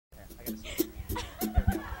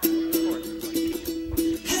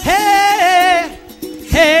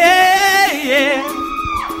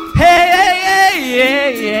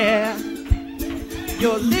yeah.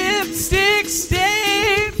 Your lipstick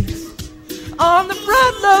stains on the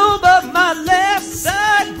front lobe of my left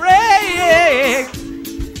side brain.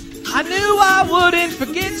 I knew I wouldn't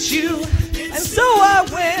forget you, and so I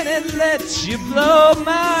went and let you blow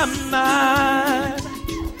my mind.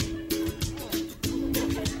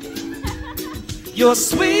 Your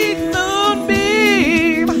sweet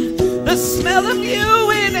moonbeam, the smell of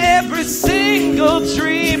you in every single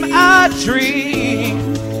dream I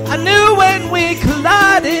dream. I knew when we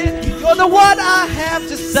collided, you're the one I have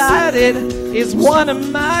decided is one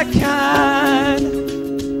of my kind.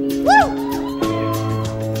 Woo!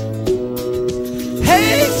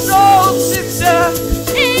 Hey, soul sister,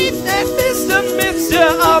 ain't that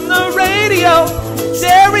Mr. on the radio,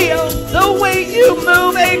 stereo, the way you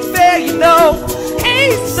move ain't fair, you know.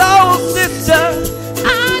 Hey, soul sister,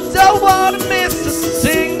 I don't want to miss a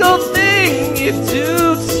single thing you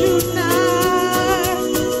do tonight.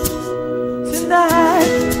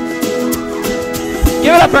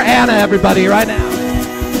 Give it up for Anna, everybody, right now.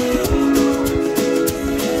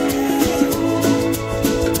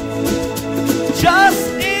 Just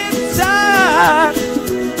in time.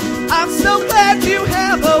 I'm so glad you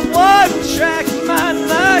have a one-track mind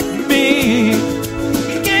like me.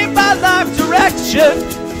 You gave my life direction,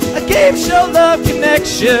 a game show love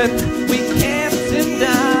connection we can't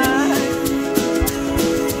deny.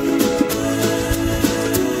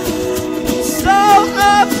 So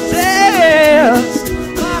upstairs,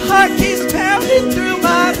 my heart keeps pounding through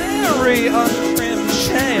my very untrimmed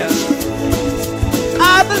chest.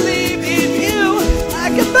 I believe in you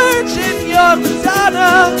like a virgin, you're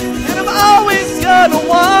Madonna, and I'm always gonna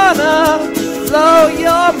wanna blow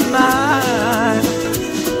your mind.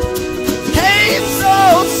 Hey,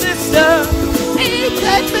 soul sister, ain't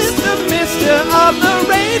that Mr. on the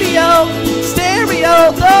radio, stereo,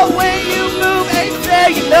 the way you move ain't fair,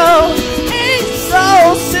 you know. Hey,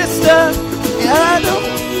 soul sister, I don't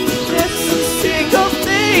miss a single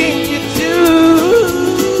thing you do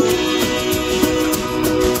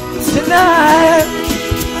tonight.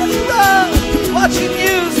 I love watching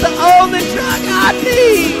you's the only drug I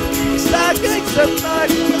need. Stargates so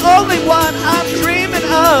much, the only one I'm dreaming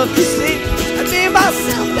of. You see, I mean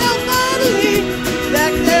myself down finally.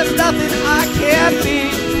 That there's nothing I can't be.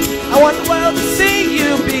 I want the world to see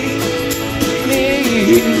you be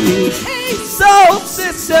me. Hey, soul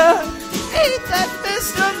sister, ain't that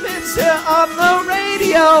Mr. on the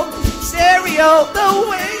radio, stereo, the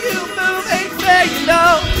way you move ain't fair, you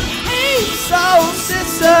know. Hey, soul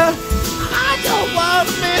sister, I don't want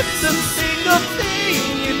to miss a single thing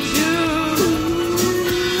you do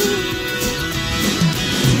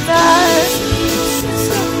tonight.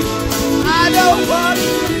 Sister, I don't want to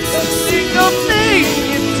miss a single thing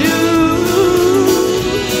you do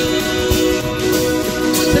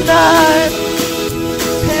tonight.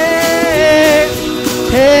 Hey,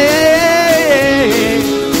 hey,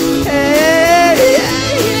 hey,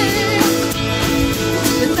 yeah.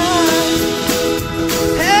 Tonight.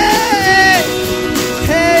 Hey,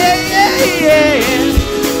 hey,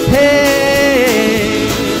 hey,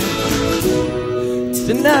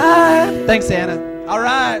 tonight. Thanks, Anna. All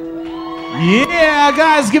right. Yeah,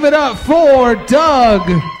 guys, give it up for Doug.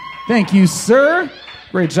 Thank you, sir.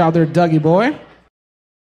 Great job there, Dougie boy.